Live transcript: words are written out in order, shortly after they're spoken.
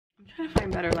Trying to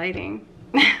find better lighting.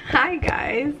 Hi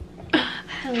guys.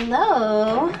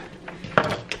 Hello.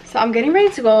 So I'm getting ready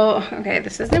to go. Okay,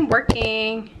 this isn't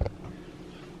working.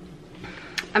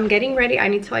 I'm getting ready. I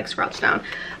need to like crouch down.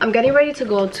 I'm getting ready to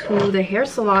go to the hair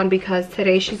salon because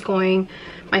today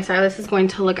my stylist is going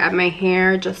to look at my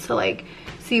hair just to like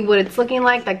see what it's looking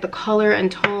like the color and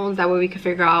tones. That way we can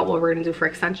figure out what we're gonna do for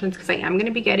extensions, because I am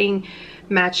gonna be getting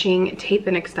matching tape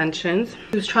and extensions.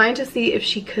 She was trying to see if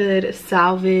she could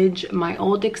salvage my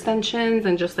old extensions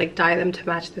and just like dye them to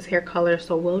match this hair color.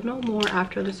 So we'll know more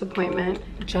after this appointment.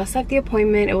 Just like the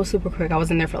appointment, it was super quick. I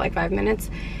was in there for like 5 minutes.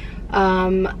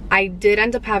 I did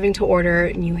end up having to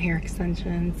order new hair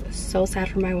extensions. So sad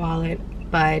for my wallet,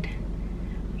 but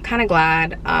I'm kind of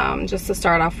glad, just to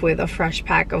start off with a fresh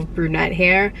pack of brunette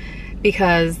hair,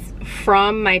 because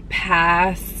from the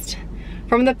past,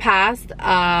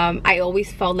 I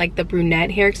always felt like the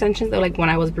brunette hair extensions, like when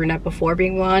I was brunette before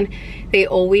being blonde, they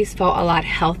always felt a lot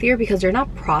healthier because they're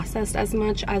not processed as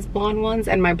much as blonde ones,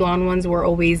 and my blonde ones were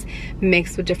always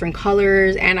mixed with different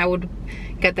colors, and I would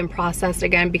get them processed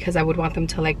again because I would want them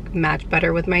to like match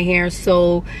better with my hair.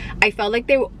 So I felt like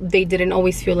they didn't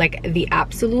always feel like the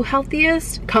absolute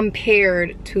healthiest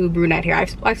compared to brunette hair.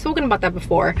 I've spoken about that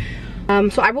before.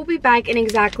 So I will be back in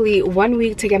exactly 1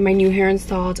 week to get my new hair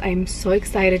installed. I'm so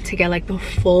excited to get like the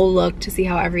full look, to see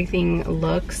how everything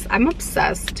looks. I'm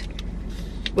obsessed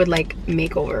with like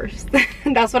makeovers.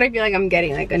 That's what I feel like I'm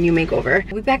getting, like a new makeover.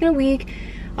 I'll be back in a week.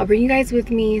 I'll bring you guys with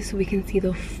me so we can see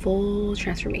the full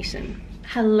transformation.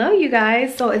 Hello you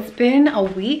guys. So it's been a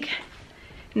week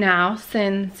now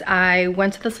since I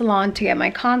went to the salon to get my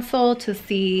consult to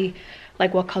see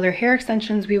like what color hair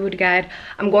extensions we would get.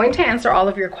 I'm going to answer all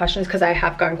of your questions because I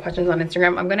have gotten questions on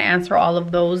Instagram. I'm going to answer all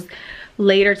of those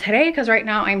later today because right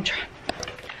now I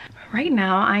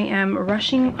am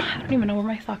rushing. I don't even know where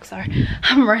my socks are.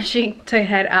 I'm rushing to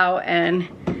head out and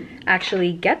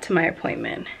actually get to my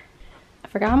appointment. I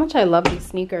forgot how much I love these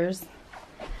sneakers.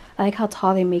 I like how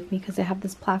tall they make me because they have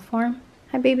this platform.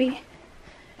 Hi baby.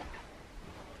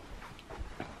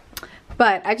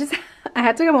 But I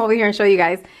had to come over here and show you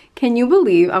guys. Can you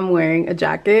believe I'm wearing a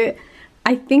jacket?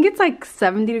 I think it's like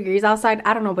 70 degrees outside.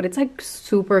 I don't know, but it's like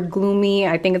super gloomy.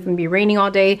 I think it's gonna be raining all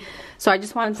day. So I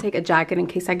just wanted to take a jacket in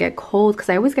case I get cold, because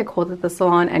I always get cold at the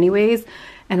salon anyways.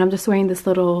 And I'm just wearing this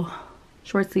little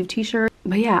short sleeve t-shirt.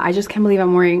 But yeah, I just can't believe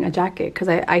I'm wearing a jacket because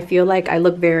I feel like I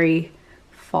look very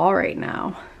fall right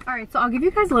now. All right, so I'll give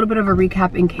you guys a little bit of a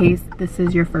recap in case this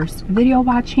is your first video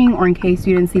watching, or in case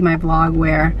you didn't see my vlog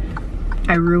where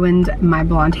I ruined my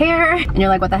blonde hair and you're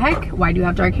like, what the heck, why do you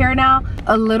have dark hair now?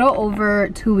 A little over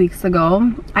 2 weeks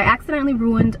ago I accidentally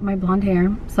ruined my blonde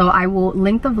hair, so I will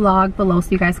link the vlog below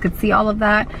so you guys could see all of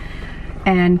that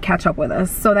and catch up with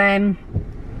us. So then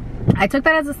I took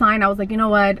that as a sign. I was like, you know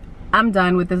what, I'm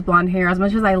done with this blonde hair. As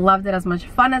much as I loved it, as much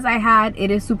fun as I had,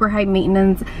 it is super high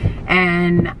maintenance,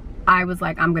 and I was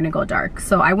like, I'm gonna go dark.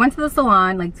 So I went to the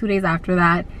salon like 2 days after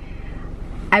that.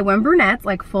 I went brunette,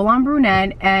 like full on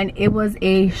brunette, and it was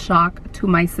a shock to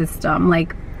my system.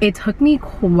 Like, it took me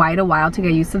quite a while to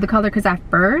get used to the color, because at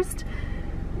first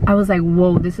I was like,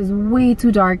 whoa, this is way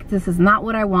too dark. This is not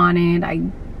what I wanted.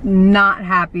 I'm not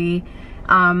happy.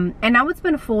 And now it's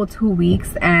been a full 2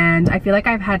 weeks and I feel like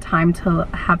I've had time to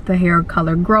have the hair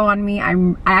color grow on me. I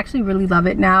actually really love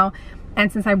it now.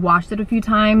 And since I washed it a few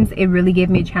times, it really gave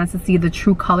me a chance to see the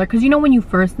true color. Because you know, when you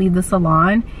first leave the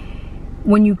salon,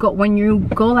 when you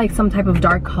go like some type of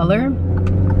dark color,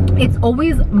 it's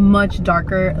always much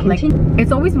darker. Like,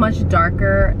 it's always much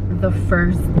darker the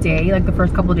first day, like the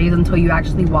first couple days, until you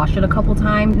actually wash it a couple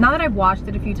times. Now that I've washed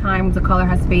it a few times, the color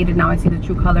has faded. Now I see the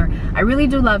true color. I really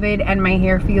do love it, and my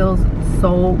hair feels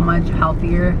so much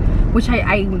healthier, which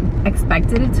I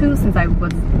expected it to, since I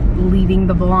was leaving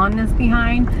the blondness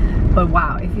behind. But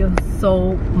wow, it feels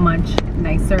so much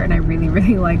nicer, and I really,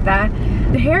 really like that.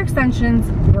 The hair extensions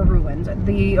were ruined.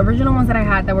 The original ones that I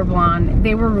had that were blonde,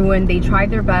 they were ruined. They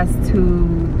tried their best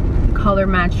to color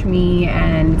match me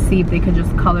and see if they could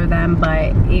just color them,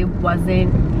 but it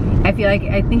wasn't. I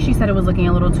think she said it was looking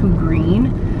a little too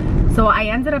green. So I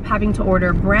ended up having to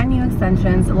order brand new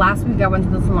extensions. Last week I went to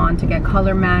the salon to get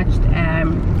color matched,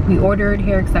 and we ordered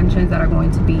hair extensions that are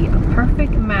going to be a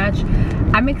perfect match.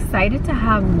 I'm excited to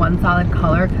have one solid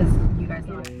color, because you guys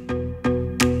know it.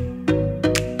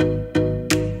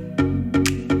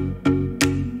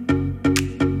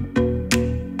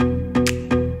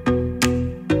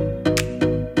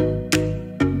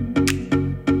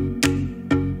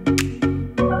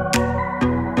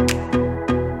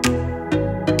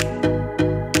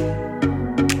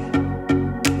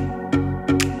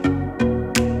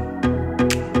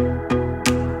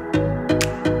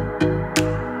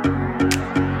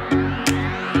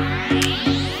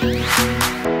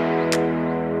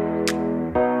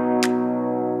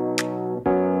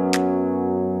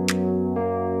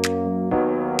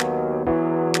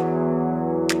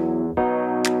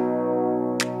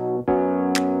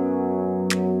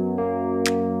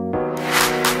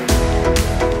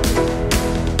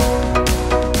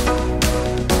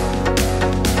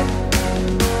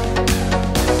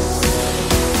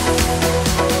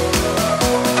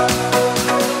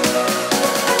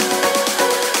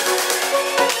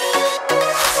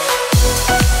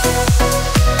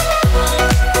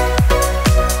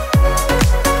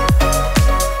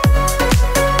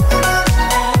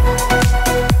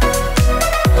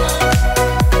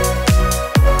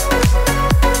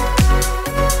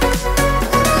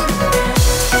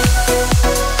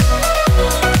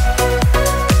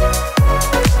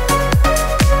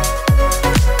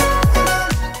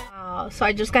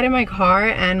 I just got in my car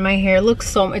and my hair looks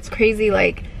so, it's crazy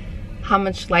like how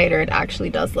much lighter it actually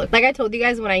does look. Like I told you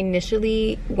guys, when I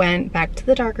initially went back to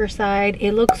the darker side,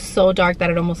 it looks so dark that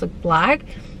it almost looked black.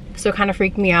 So it kind of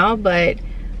freaked me out, but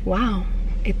wow,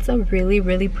 it's a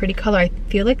really pretty color. I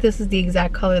feel like this is the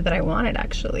exact color that I wanted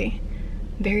actually.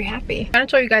 Very happy. I'm gonna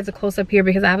show you guys a close-up here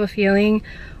because I have a feeling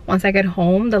once I get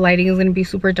home the lighting is gonna be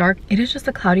super dark. It is just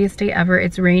the cloudiest day ever.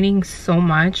 It's raining so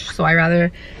much, so I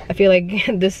feel like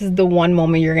this is the one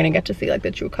moment you're gonna get to see like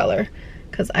the true color,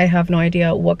 because I have no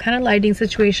idea what kind of lighting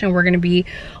situation we're gonna be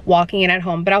walking in at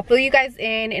home. But I'll fill you guys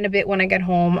in a bit when I get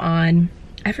home on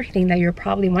everything that you're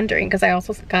probably wondering, because I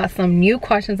also got some new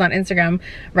questions on Instagram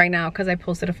right now because I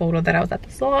posted a photo that I was at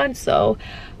the salon. So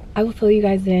I will fill you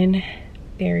guys in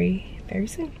very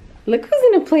soon. Look who's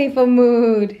in a playful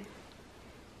mood.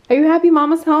 Are you happy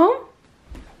mama's home?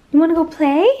 You wanna go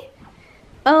play?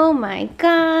 Oh my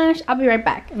gosh. I'll be right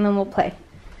back and then we'll play.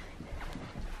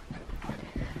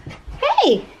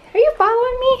 Hey, are you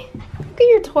following me? Look at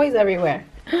your toys everywhere.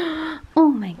 Oh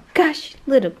my gosh,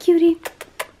 little cutie.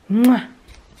 Mwah.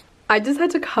 I just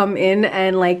had to come in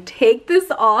and like take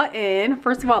this all in.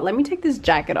 First of all, let me take this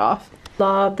jacket off.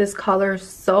 Love this color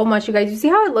so much, you guys. You see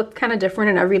how it looked kind of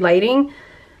different in every lighting?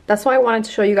 That's why I wanted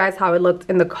to show you guys how it looked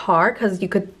in the car, because you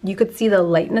could see the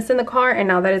lightness in the car, and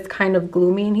now that it's kind of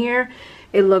gloomy in here,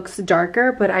 it looks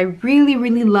darker. But I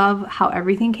really love how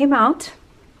everything came out.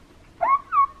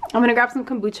 I'm gonna grab some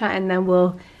kombucha and then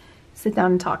we'll sit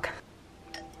down and talk.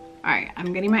 All right,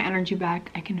 I'm getting my energy back.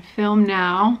 I can film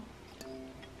now.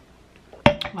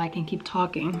 Well, I can keep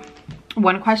talking.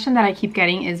 One question that I keep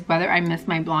getting is whether I miss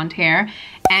my blonde hair.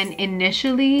 And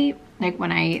initially, like when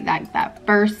that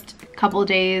first couple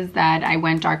days that I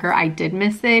went darker, I did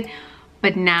miss it,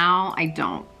 but now I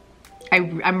don't.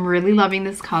 I'm really loving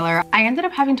this color. I ended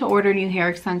up having to order new hair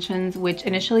extensions, which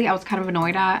initially I was kind of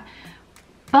annoyed at,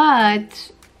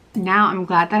 but now I'm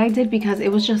glad that I did because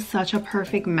it was just such a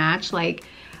perfect match. Like,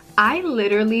 I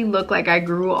literally look like I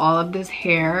grew all of this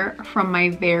hair from my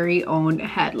very own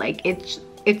head. Like, it's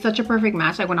such a perfect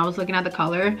match. Like, when I was looking at the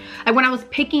color, like when I was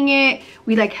picking it,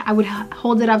 I would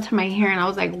hold it up to my hair and I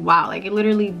was like, wow, like it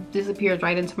literally disappears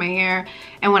right into my hair.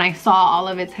 And when I saw all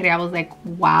of it today, I was like,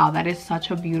 wow, that is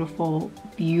such a beautiful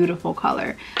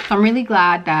color. So I'm really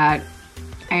glad that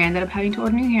I ended up having to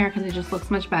order new hair because it just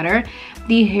looks much better.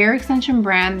 The hair extension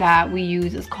brand that we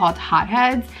use is called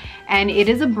HOTHEADS, and it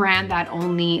is a brand that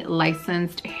only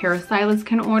licensed hairstylists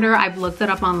can order. I've looked it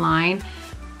up online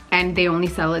and they only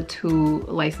sell it to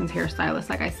licensed hairstylists,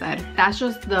 like I said. That's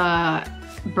just the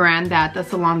brand that the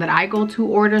salon that I go to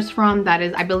orders from. That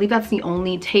is, I believe that's the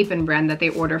only tape-in brand that they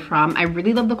order from. I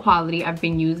really love the quality. I've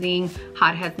been using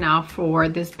HOTHEADS now for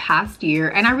this past year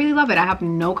and I really love it. I have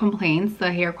no complaints.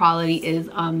 The hair quality is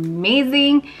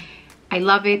amazing. I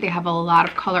love it. They have a lot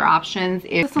of color options.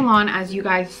 The salon, as you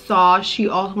guys saw,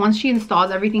 once she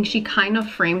installs everything, she kind of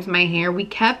frames my hair. We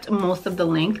kept most of the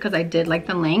length because I did like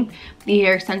the length. The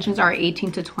hair extensions are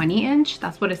 18 to 20 inch.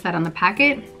 That's what it said on the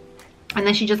packet. And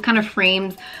then she just kind of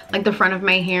frames like the front of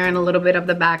my hair and a little bit of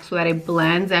the back so that it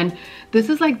blends. And this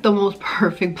is like the most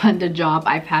perfect blended job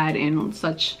I've had in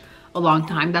such a long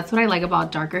time. That's what I like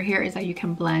about darker hair, is that you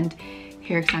can blend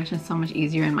hair extensions so much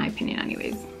easier, in my opinion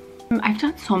anyways. I've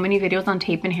done so many videos on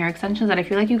tape and hair extensions that I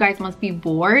feel like you guys must be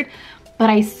bored, but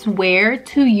I swear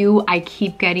to you, I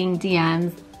keep getting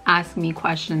DMs ask me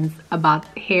questions about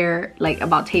hair, like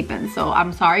about tape-ins. So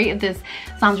I'm sorry if this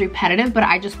sounds repetitive, but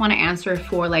I just want to answer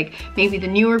for like maybe the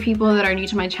newer people that are new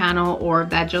to my channel or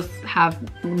that just have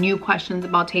new questions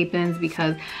about tape-ins,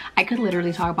 because I could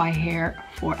literally talk about hair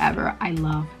forever. I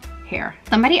love hair.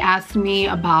 Somebody asked me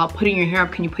about putting your hair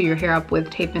up. Can you put your hair up with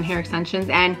tape-in hair extensions?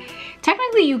 And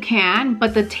technically you can,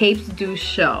 but the tapes do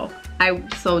show.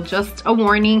 So just a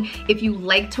warning, if you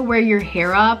like to wear your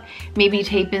hair up, maybe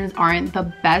tape-ins aren't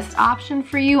the best option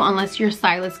for you unless your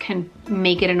stylist can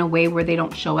make it in a way where they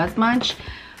don't show as much.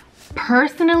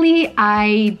 Personally,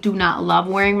 I do not love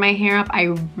wearing my hair up.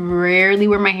 I rarely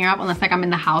wear my hair up unless like I'm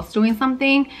in the house doing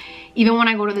something. Even when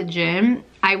I go to the gym,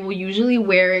 I will usually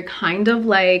wear it kind of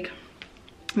like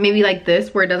maybe like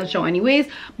this where it doesn't show anyways.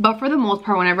 But for the most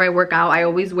part, whenever I work out, I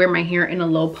always wear my hair in a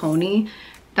low pony.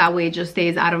 That way it just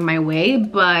stays out of my way.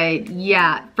 But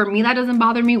yeah, for me that doesn't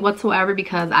bother me whatsoever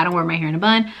because I don't wear my hair in a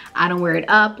bun. I don't wear it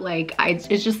up. Like it's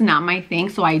just not my thing,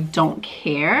 so I don't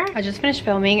care. I just finished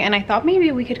filming and I thought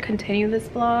maybe we could continue this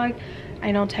vlog.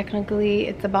 I know technically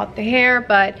it's about the hair,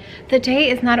 but the day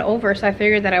is not over, so I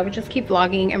figured that I would just keep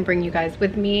vlogging and bring you guys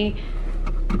with me.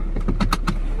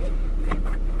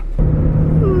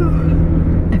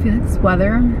 I feel like this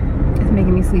weather is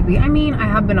making me sleepy. I mean, I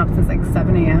have been up since like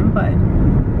 7 a.m. but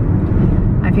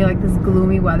I I feel like this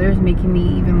gloomy weather is making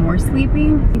me even more sleepy.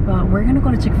 But we're gonna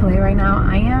go to Chick-fil-A right now.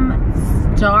 I am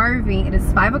starving. It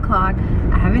is 5 o'clock.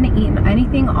 I haven't eaten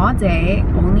anything all day,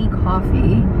 only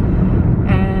coffee.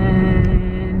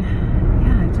 And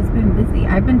yeah, I've just been busy.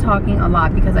 I've been talking a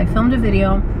lot because I filmed a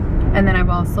video, and then I've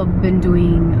also been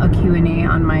doing a Q&A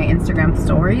on my Instagram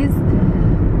stories.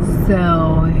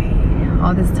 So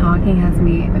all this talking has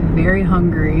me very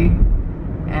hungry,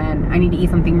 and I need to eat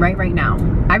something right now.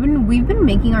 We've been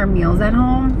making our meals at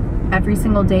home every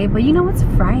single day, but you know, it's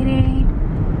Friday.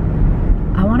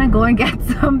 I want to go and get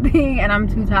something, and I'm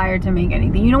too tired to make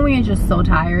anything. You know when you're just so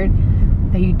tired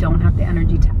that you don't have the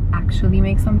energy to actually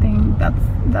make something?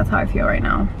 That's how I feel right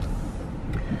now.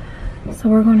 So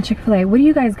we're going to Chick-fil-A. What do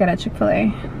you guys get at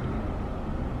Chick-fil-A?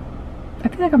 I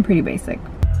feel like I'm pretty basic.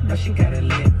 No, she got a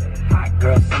lit. Hot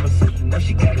girl summer, so you know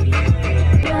she got a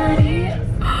lit.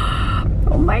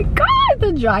 Oh my god,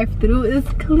 the drive-thru is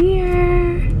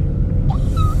clear.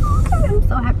 I'm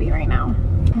so happy right now.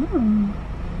 Welcome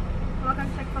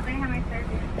to Chick-fil-A. How may I serve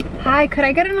you? Hi, could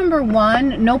I get a number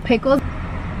 1? No pickles?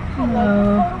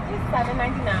 Hello. Total is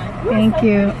 $7.99. Thank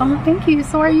you. Oh, thank you.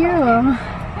 So are you. I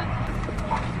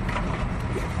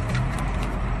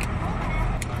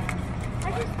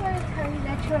just want to tell you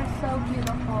that you are so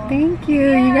beautiful. Thank you.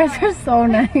 Yeah. You guys are so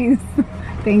nice.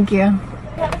 Thank you.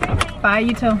 Bye,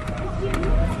 you too.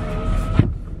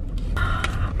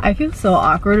 I feel so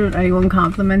awkward when anyone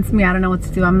compliments me. I don't know what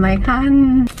to do. I'm like,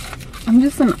 I'm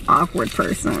just an awkward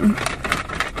person,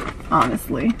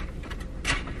 honestly.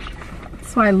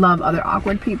 That's why I love other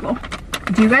awkward people.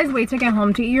 Do you guys wait to get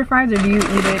home to eat your fries, or do you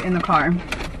eat it in the car?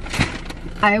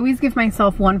 I always give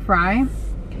myself 1 fry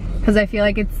because I feel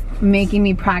like it's making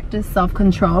me practice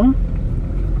self-control.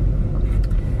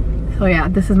 So yeah,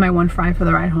 this is my 1 fry for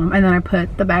the ride home, and then I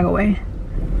put the bag away.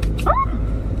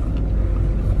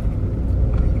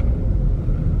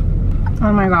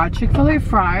 Oh my god, Chick-fil-A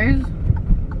fries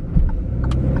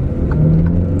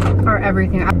are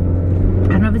everything. I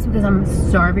don't know if it's because I'm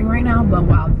starving right now, but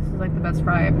wow, this is like the best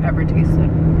fry I've ever tasted.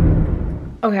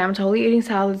 Okay, I'm totally eating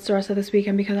salads the rest of this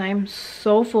weekend because I'm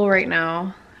so full right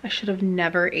now. I should have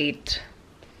never ate.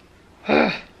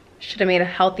 Should have made a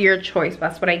healthier choice.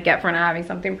 That's what I get for not having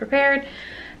something prepared.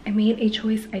 I made a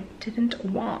choice I didn't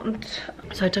want.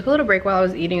 So I took a little break while I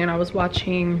was eating, and I was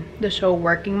watching the show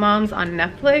Working Moms on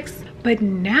Netflix. But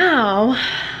now,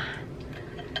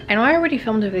 I know I already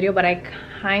filmed a video, but I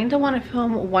kind of want to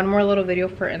film one more little video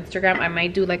for Instagram. I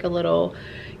might do like a little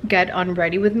get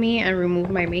unready with me and remove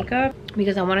my makeup,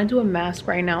 because I want to do a mask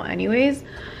right now anyways.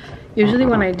 Usually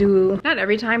when I do, not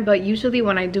every time, but usually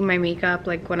when I do my makeup,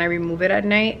 like when I remove it at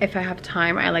night, if I have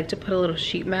time, I like to put a little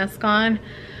sheet mask on,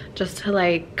 just to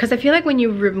like, because I feel like when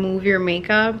you remove your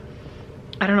makeup,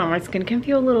 I don't know, my skin can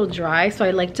feel a little dry, so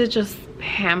I like to just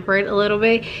pamper it a little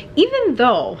bit. Even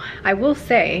though I will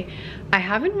say I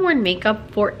haven't worn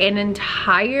makeup for an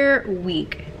entire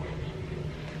week.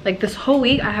 Like this whole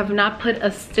week I have not put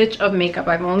a stitch of makeup.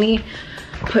 I've only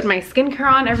put my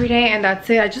skincare on every day, and that's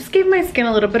it. I just gave my skin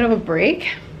a little bit of a break,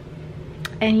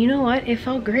 and you know what, it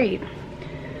felt great.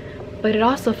 But it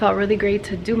also felt really great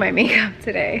to do my makeup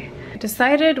today. I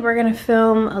decided we're gonna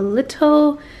film a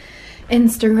little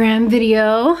Instagram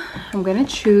video. I'm gonna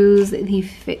choose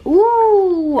the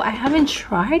ooh, I haven't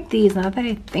tried these now that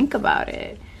I think about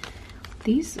it.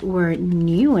 These were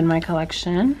new in my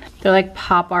collection. They're like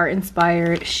pop art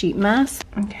inspired sheet masks.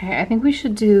 Okay, I think we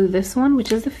should do this one,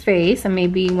 which is the face, and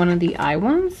maybe one of the eye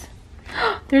ones.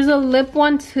 There's a lip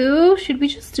one too. Should we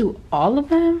just do all of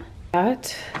them?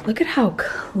 Look at how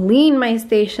clean my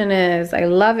station is. I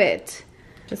love it.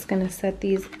 Just gonna set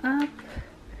these up.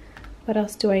 What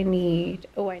else do I need?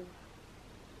 Oh, I'm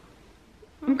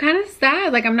kind of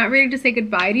sad. Like, I'm not ready to say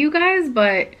goodbye to you guys,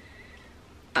 but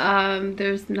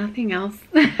there's nothing else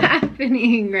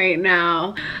happening right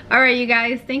now. All right, you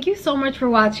guys, thank you so much for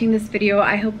watching this video.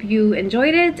 I hope you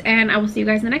enjoyed it, and I will see you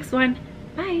guys in the next one.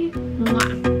 Bye.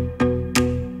 Mwah.